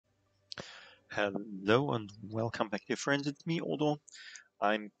Hello and welcome back, dear friends. It's me, Odo.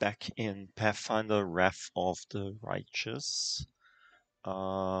 I'm back in Pathfinder Wrath of the Righteous.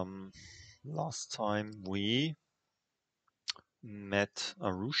 Last time we met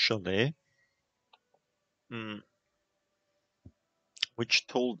Arushalae, mm,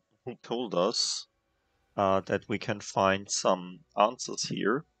 who told us that we can find some answers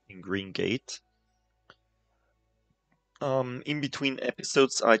here in Greengate. In between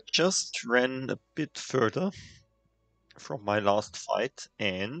episodes, I just ran a bit further from my last fight,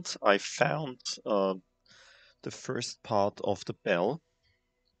 and I found the first part of the bell.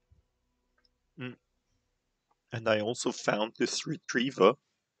 Mm, And I also found this retriever,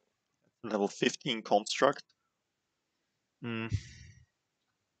 level 15 construct. Mm,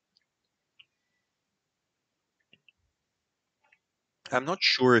 I'm not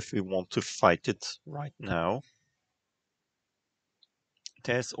sure if we want to fight it right now.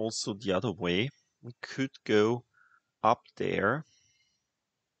 There's also the other way. We could go up there,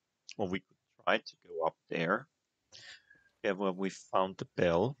 or we could try to go up there, where we found the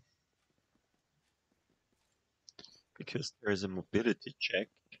bell, because there is a mobility check.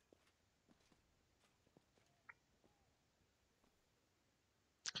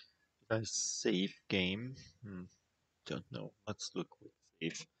 Did I save game? Don't know. Let's look with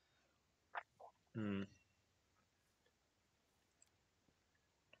save. Hmm,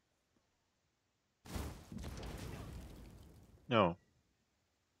 no.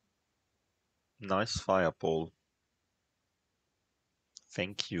 Nice fireball.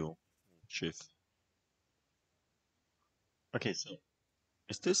 Thank you, Chief. Okay, so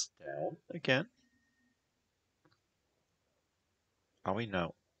is this down again? Are we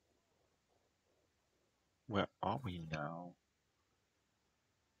now? Where are we now?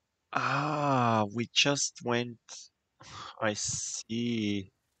 Ah, we just went. I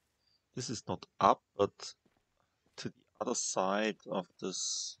see. This is not up, but to the other side of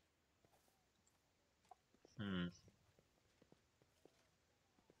this. Hmm.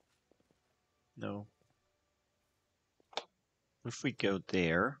 No. If we go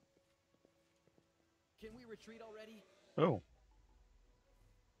there. Can we retreat already? Oh.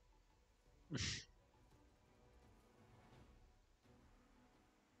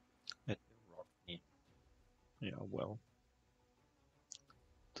 It rocked me. Yeah, well.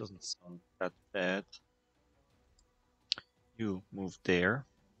 Doesn't sound that bad. You move there.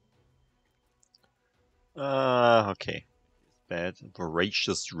 Okay. It's bad.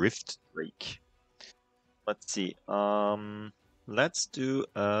 Voracious Rift Drake. Let's see. Let's do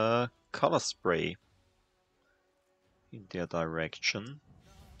a color spray in their direction,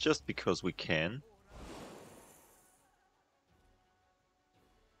 just because we can.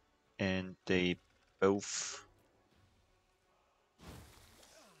 And they both.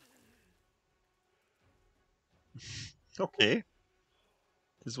 Okay,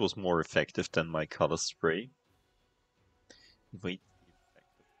 this was more effective than my color spray. Wait, the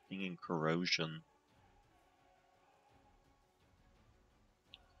effect of stinging corrosion.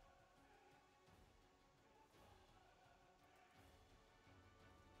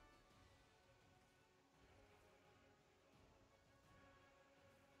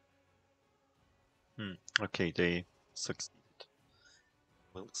 Okay, they succeeded.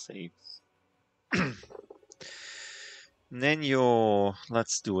 Will saves. Nenyo,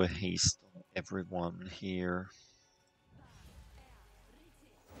 let's do a haste on everyone here.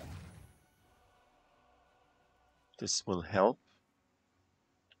 This will help.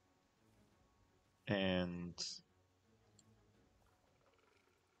 And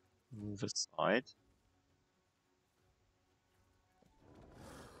move aside.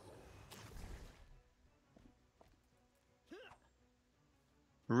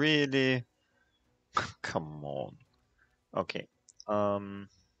 Really? Come on. Okay. Um,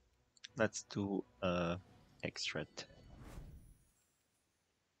 let's do extra 10.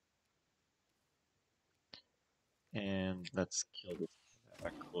 And let's kill this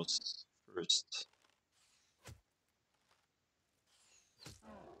Aquos first.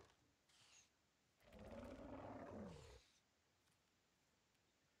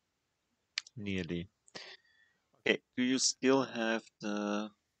 Nearly. Okay, do you still have the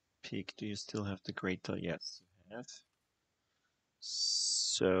peak? Do you still have the greater? Yes, you have.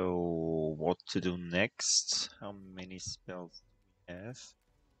 So, what to do next? How many spells do we have?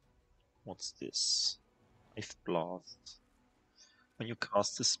 What's this? Life Blast. When you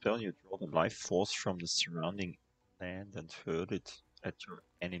cast this spell, you draw the life force from the surrounding land and hurl it at your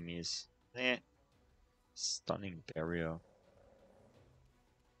enemies. Eh, stunning barrier.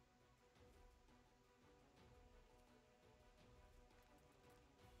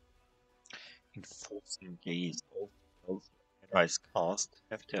 Enforcing Gaze. All spells allies cast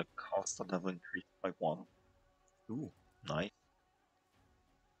have their caster level increased by 1. Ooh, nice.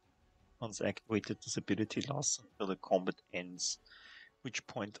 Once activated, this ability lasts until the combat ends, at which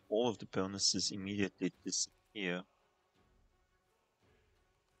point all of the bonuses immediately disappear.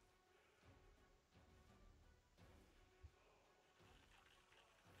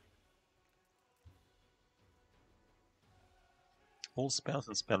 All spells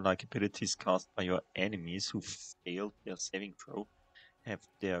and spell-like abilities cast by your enemies who failed their saving throw have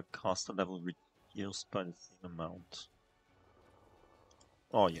their caster level reduced by the same amount.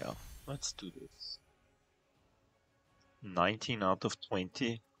 Oh yeah, let's do this. 19 out of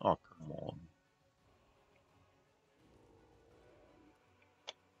 20? Oh, come on.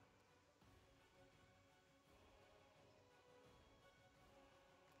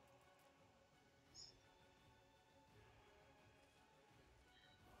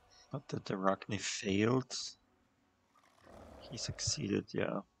 But the Arachne failed. He succeeded,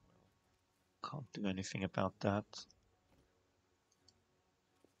 yeah. Can't do anything about that.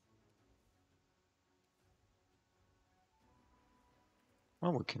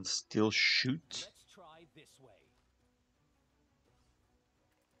 Well, we can still shoot. Let's try this way.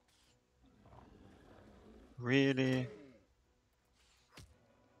 Really?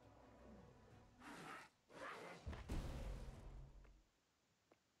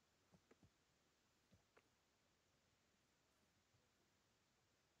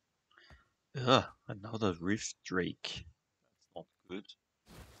 Ugh, another Rift Drake. That's not good.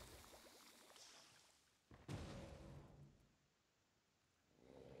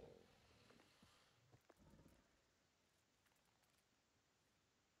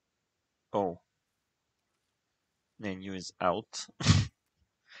 Oh. Menu is out.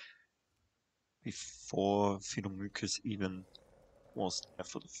 Before Philomucus even was there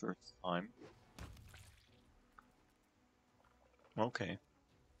for the first time. Okay.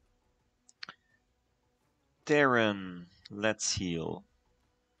 Darren, let's heal.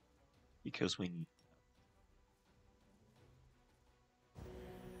 Because we need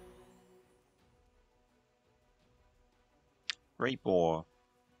Great Boar.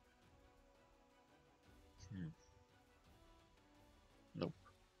 Nope.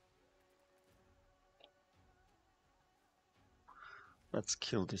 Let's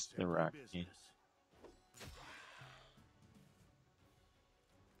kill this Arachne.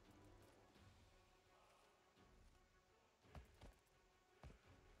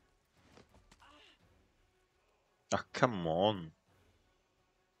 Ah, come on.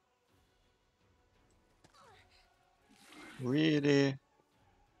 Really?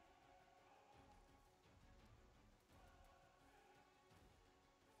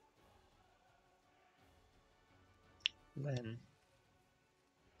 Then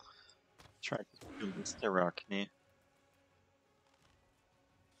try to kill this Arachne.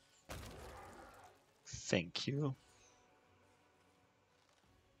 Thank you.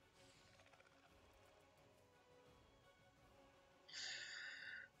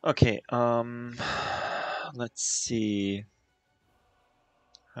 Okay, let's see.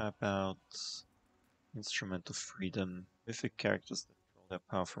 How about Instrument of Freedom? Mythic characters that draw their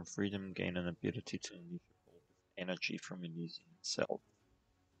power from freedom gain an ability to unleash a bolt of energy from Elysium itself.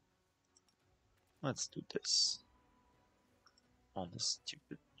 Let's do this on the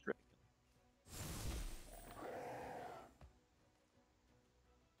stupid dragon.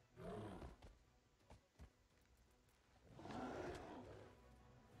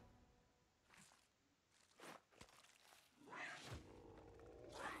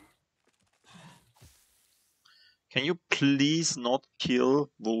 Can you please not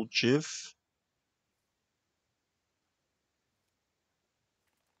kill Voljiv?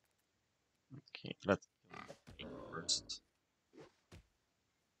 Okay, let's kill him first.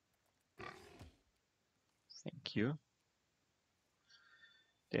 Thank you.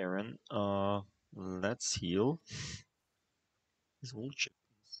 Darren, let's heal. Is Voljiv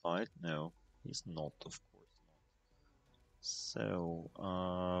inside? No, he's not, of course not. So,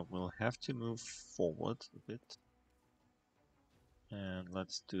 we'll have to move forward a bit. And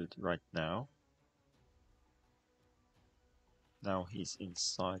let's do it right now. Now he's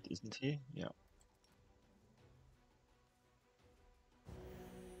inside, isn't he? Yeah.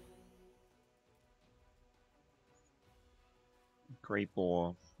 Great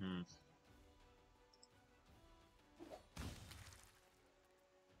Boar.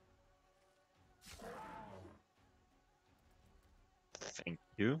 Thank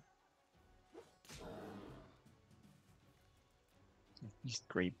you. This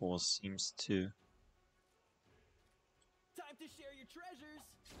Great Boar seems to... Time to share your treasures.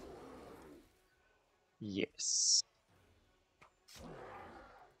 Yes.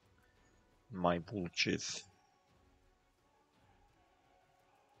 My bullshit.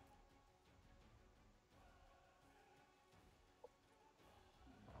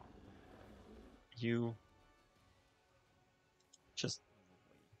 You just move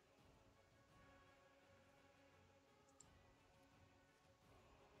away.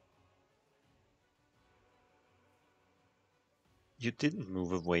 You didn't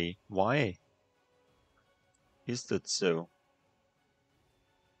move away. Why is that so?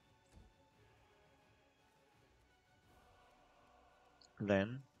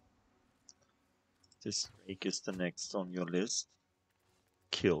 Then this Drake is the next on your list.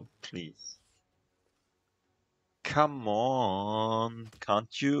 Kill, please. Come on!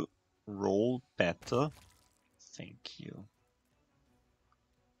 Can't you roll better? Thank you.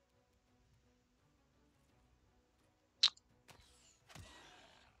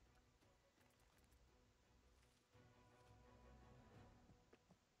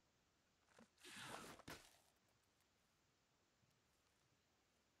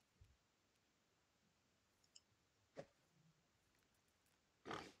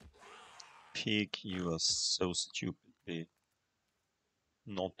 Pig, you are so stupidly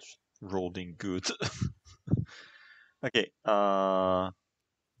not rolling good. Okay,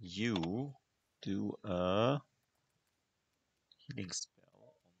 you do a healing spell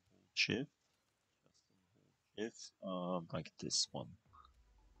on bullshit. Just on bullshit, like this one.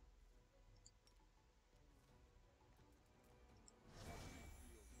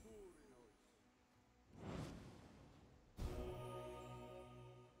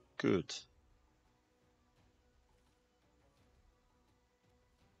 Good.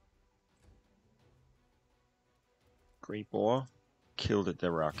 Great boar, kill the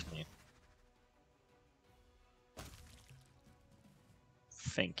Arachne.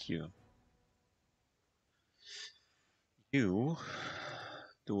 Thank you. You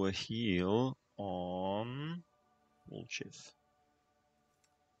do a heal on bullshit.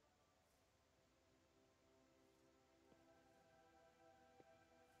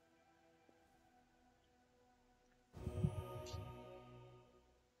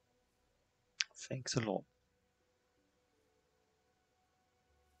 Thanks a lot.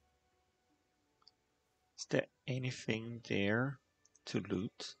 Is there anything there to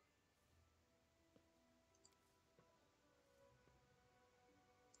loot?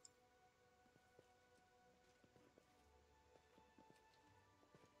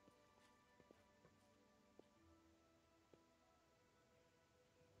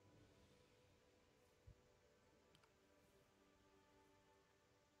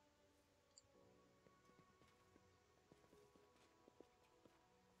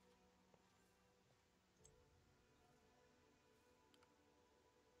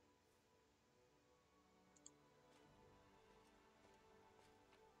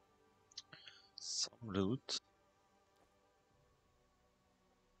 Some loot.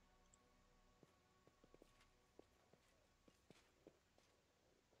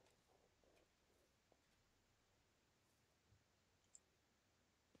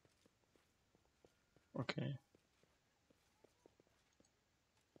 Okay.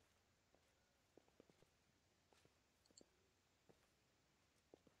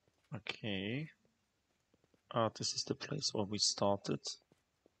 Okay. This is the place where we started.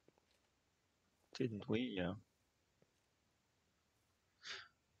 Didn't we? Yeah.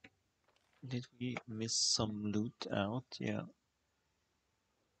 Did we miss some loot out? Yeah.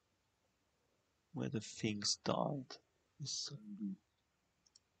 Where the things died. Miss some loot.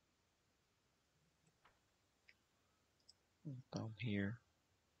 Down here.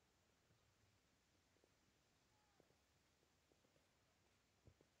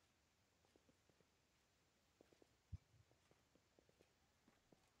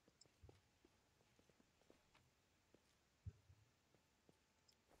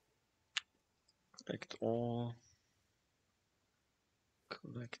 Collect all.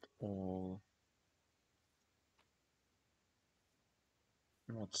 Collect all.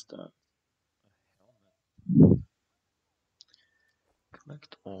 What's that? A helmet.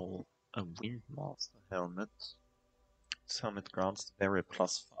 Collect all. A Windmaster helmet. This helmet grants the bearer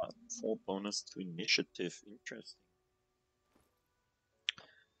 +4 bonus to initiative. Interesting.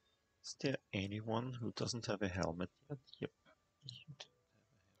 Is there anyone who doesn't have a helmet yet? Yep. You don't have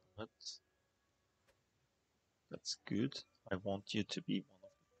a helmet. That's good. I want you to be one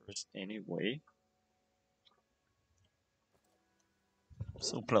of the first anyway.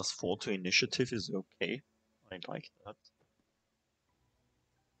 So +4 to initiative is okay. I like that.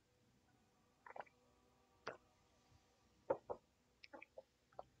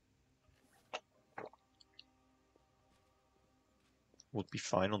 Would be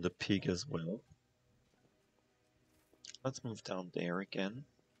fine on the pig as well. Let's move down there again.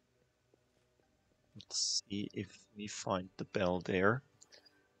 Let's see if we find the bell there.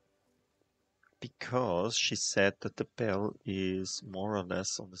 Because she said that the bell is more or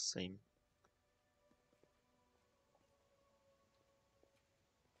less on the same.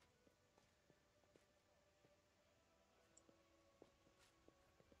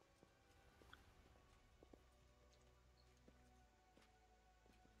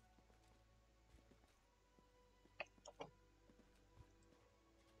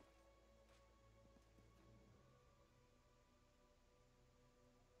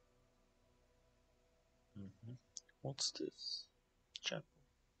 What's this? Chapel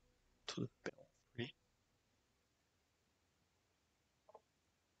to the belfry.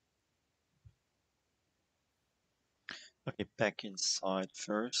 Okay, back inside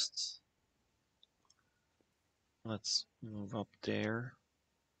first. Let's move up there.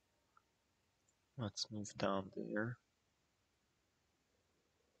 Let's move down there.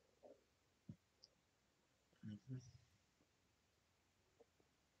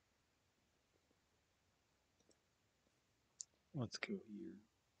 Let's go here.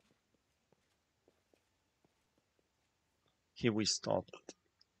 Here we stopped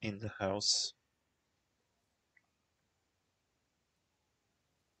in the house.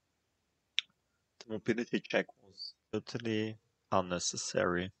 The mobility check was totally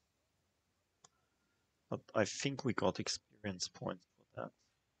unnecessary. But I think we got experience points for that,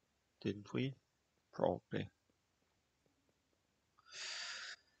 didn't we? Probably.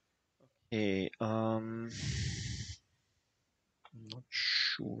 Okay, I'm not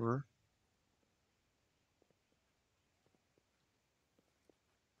sure.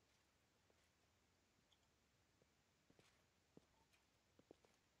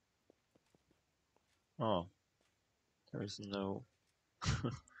 Oh, there is no...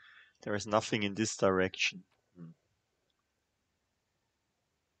 there is nothing in this direction.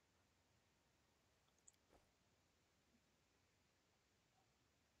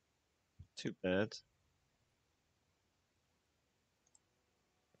 Too bad.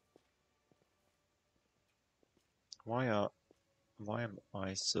 Why am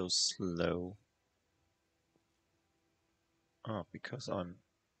I so slow? Oh, because I'm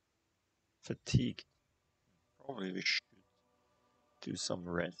fatigued. Probably we should do some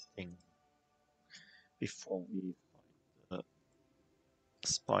resting before we find the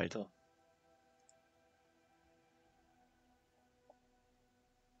spider.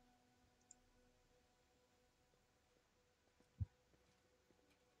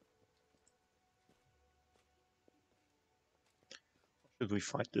 Should we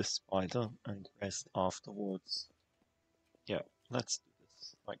fight the spider and rest afterwards? Yeah, let's do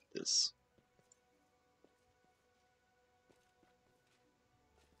this like this.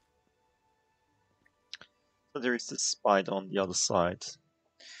 So there is this spider on the other side.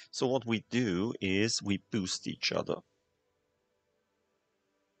 So what we do is we boost each other.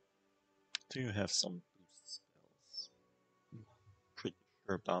 Do you have some boost spells? I'm pretty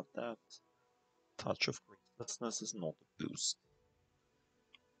sure about that. Touch of Gracelessness is not a boost.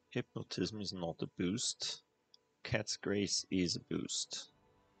 Hypnotism is not a boost. Cat's Grace is a boost.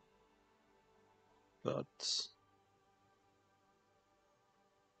 But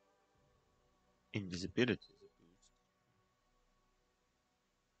Invisibility is a boost.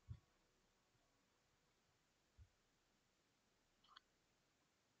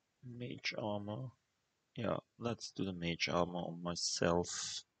 Mage Armor. Yeah, let's do the Mage Armor on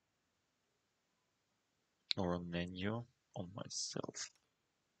myself. Or on Nenyo. On myself.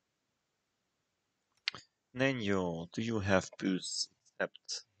 Nenyo, do you have boosts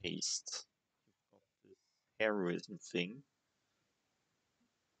except haste? You've got this heroism thing.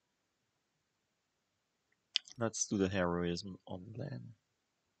 Let's do the heroism on Len.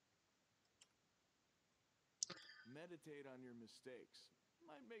 Meditate on your mistakes.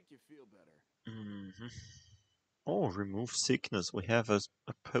 Might make you feel better. Oh, remove sickness. We have a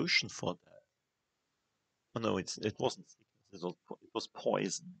potion for that. Oh no, it wasn't sickness. It was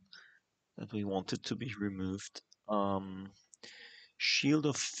poison that we wanted to be removed. Shield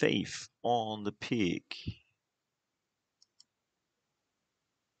of Faith on the pig.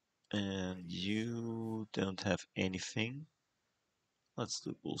 And you don't have anything. Let's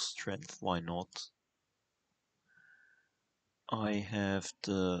do bull strength, why not? I have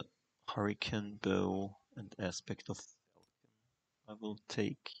the hurricane bow and aspect of falcon. I will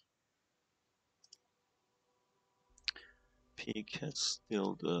take. Pig has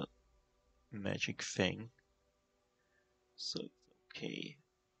still the magic fang, so it's okay.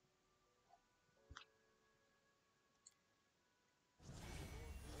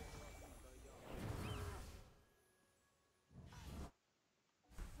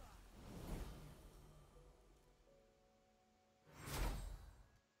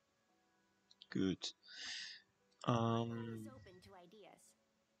 good. Always open to ideas.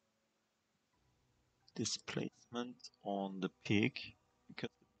 Displacement on the pig, because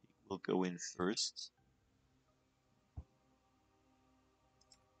the pig will go in first.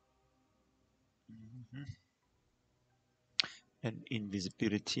 And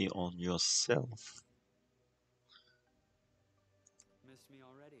invisibility on yourself. Miss me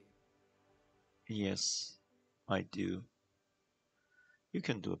already? Yes, I do. You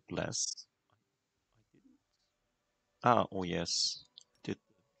can do a bless. I didn't. Ah, oh yes. Did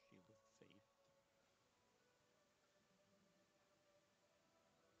the shield of faith.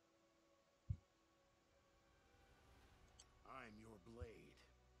 I'm your blade.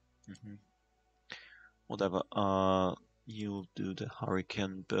 Mm-hmm. Whatever. You'll do the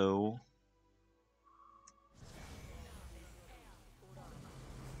hurricane bow.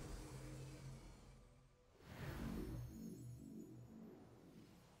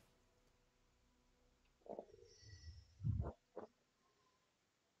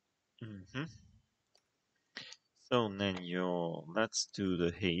 Mm-hmm. So Nenyo, let's do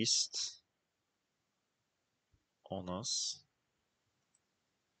the haste on us.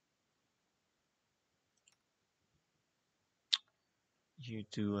 You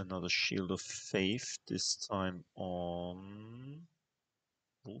do another shield of faith, this time on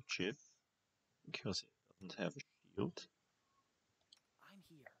Bullshit, because it doesn't have a shield. I'm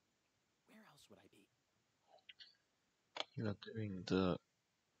here. Where else would I be? You are doing the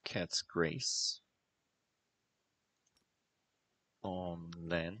Cat's Grace on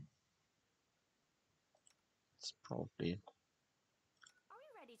Len. It's probably, Are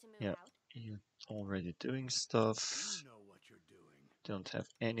we ready to move yeah, out? you're already doing You stuff. know what you're doing. Don't have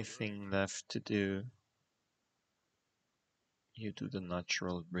anything left to do. You do the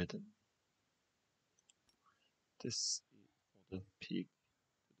natural rhythm. This for the pig.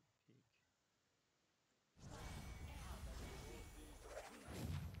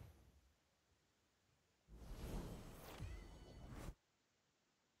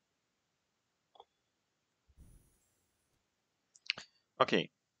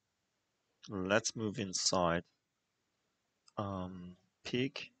 Okay, let's move inside.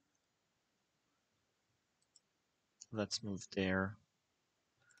 Pig. Let's move there.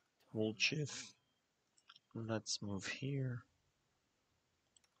 Wolchif. Let's move here.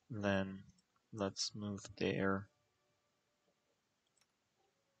 Then let's move there.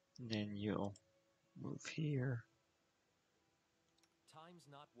 Then you'll move here. Time's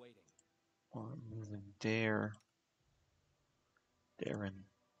not waiting. Or moving there. Darren.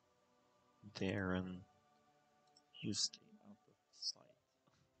 Darren. You stay out of sight.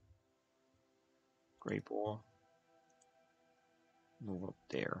 Grey Boar. Move up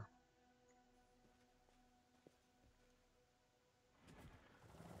there.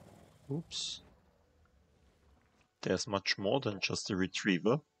 Oops. There's much more than just a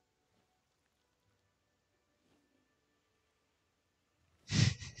retriever.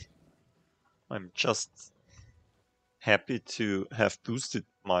 I'm just happy to have boosted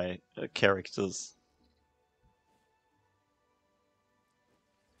my characters.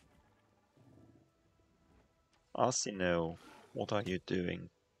 Arsino, what are you doing?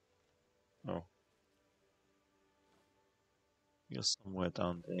 Oh, you're somewhere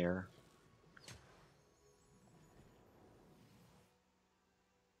down there.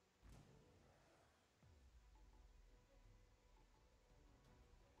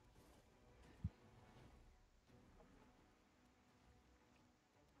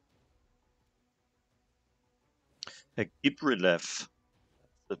 A Gibrelev,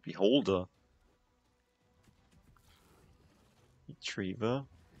 the Beholder. Retriever.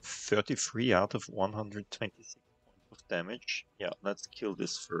 33 out of 126 points of damage. Yeah, let's kill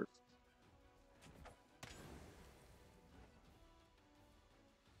this first.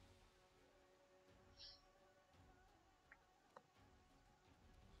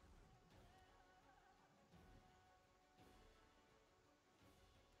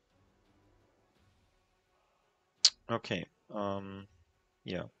 Okay,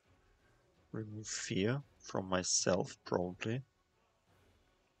 yeah. Remove fear from myself, probably.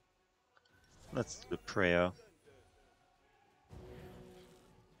 Let's do the prayer.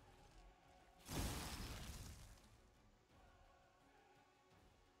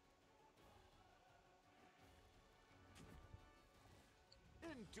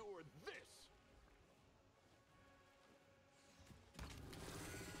 Endure this.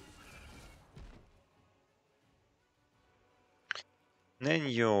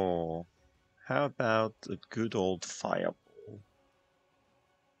 Nenyo, how about a good old fireball?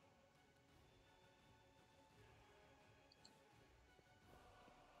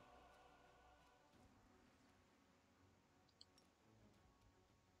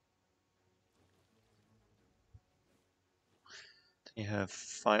 They have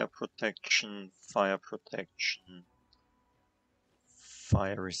fire protection, fire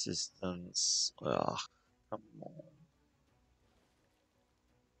resistance. Ugh, come on.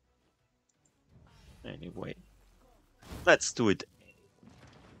 Anyway, let's do it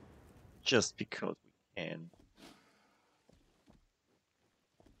just because we can.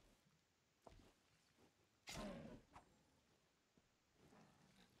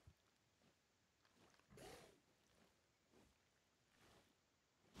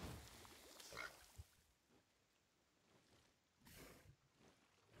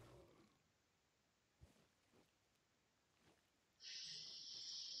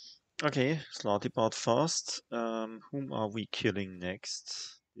 Okay, Slotibot fast. Whom are we killing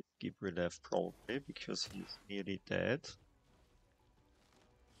next? Gibrilev probably, because he's nearly dead.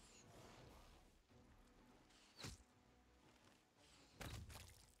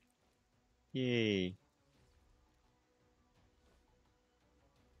 Yay.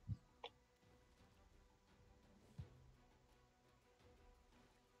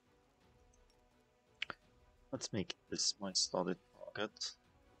 Let's make this my slotted target.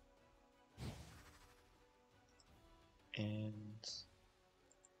 And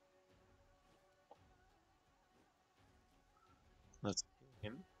let's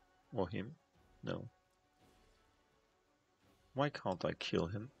kill him. Or him. No. Why can't I kill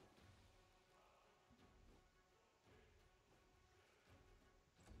him?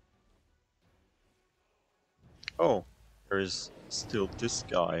 Oh, there is still this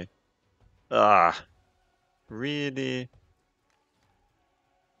guy. Ah, really?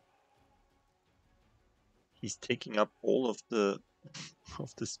 He's taking up all of the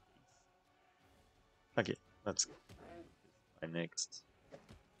of the space. Okay, let's go next.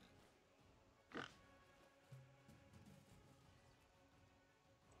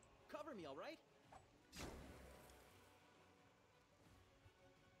 Cover me, all right?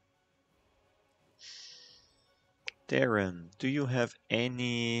 Darren, do you have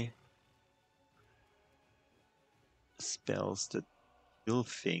any spells that kill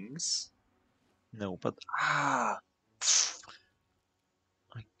things? No, but I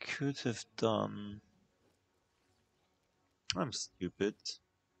could have done. I'm stupid.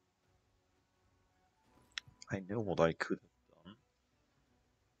 I know what I could have done.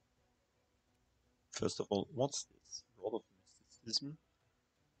 First of all, what's this? Rod of Mysticism?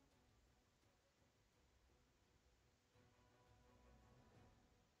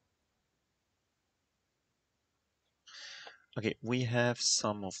 Okay, we have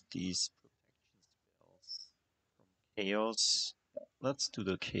some of these protection spells from Chaos. Let's do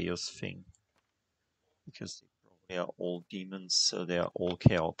the Chaos thing. Because they probably are all demons, so they are all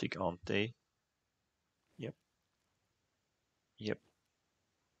chaotic, aren't they? Yep. Yep.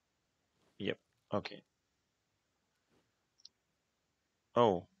 Yep. Okay.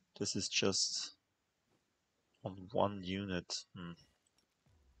 Oh, this is just on one unit.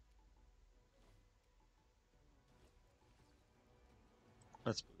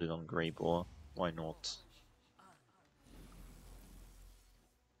 Let's put it on Greybore. Why not?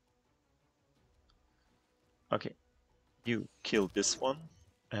 Okay. You kill this one,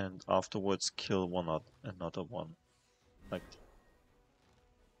 and afterwards kill another one.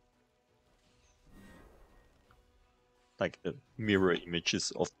 Like the mirror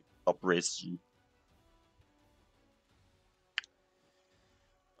images of the upraised you.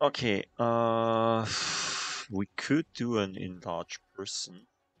 Okay, we could do an enlarged person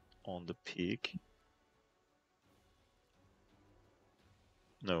on the pig.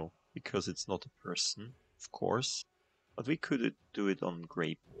 No, because it's not a person, of course. But we could do it on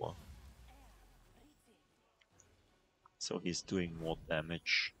Greybore. So he's doing more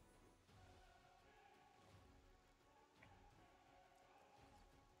damage.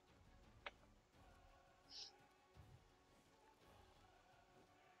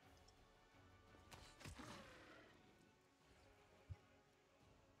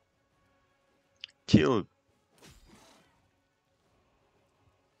 Kill!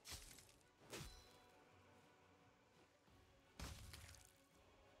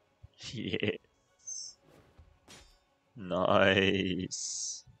 Yes!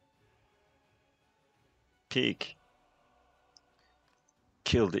 Nice! Pig!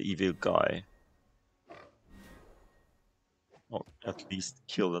 Kill the evil guy. Or at least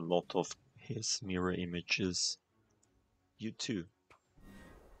kill a lot of his mirror images. You too.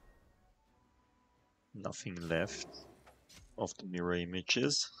 Nothing left of the mirror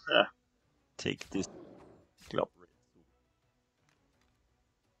images. Take this club.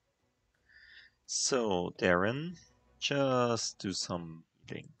 So, Darren, just do some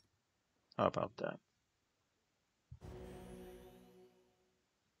healing. How about that?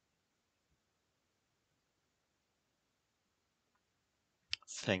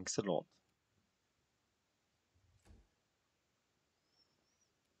 Thanks a lot.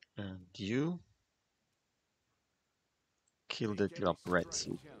 And you kill the Take any rat strike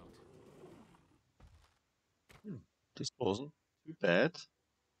suit. count. This wasn't too bad.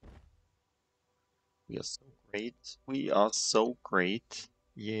 We are so great. We are so great.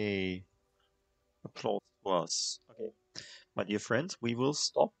 Yay. Applause to us. Okay. My dear friends, we will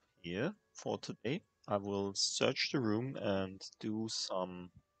stop here for today. I will search the room and do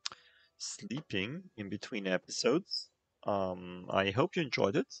some sleeping in between episodes. I hope you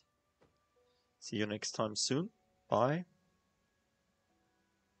enjoyed it. See you next time soon. Bye.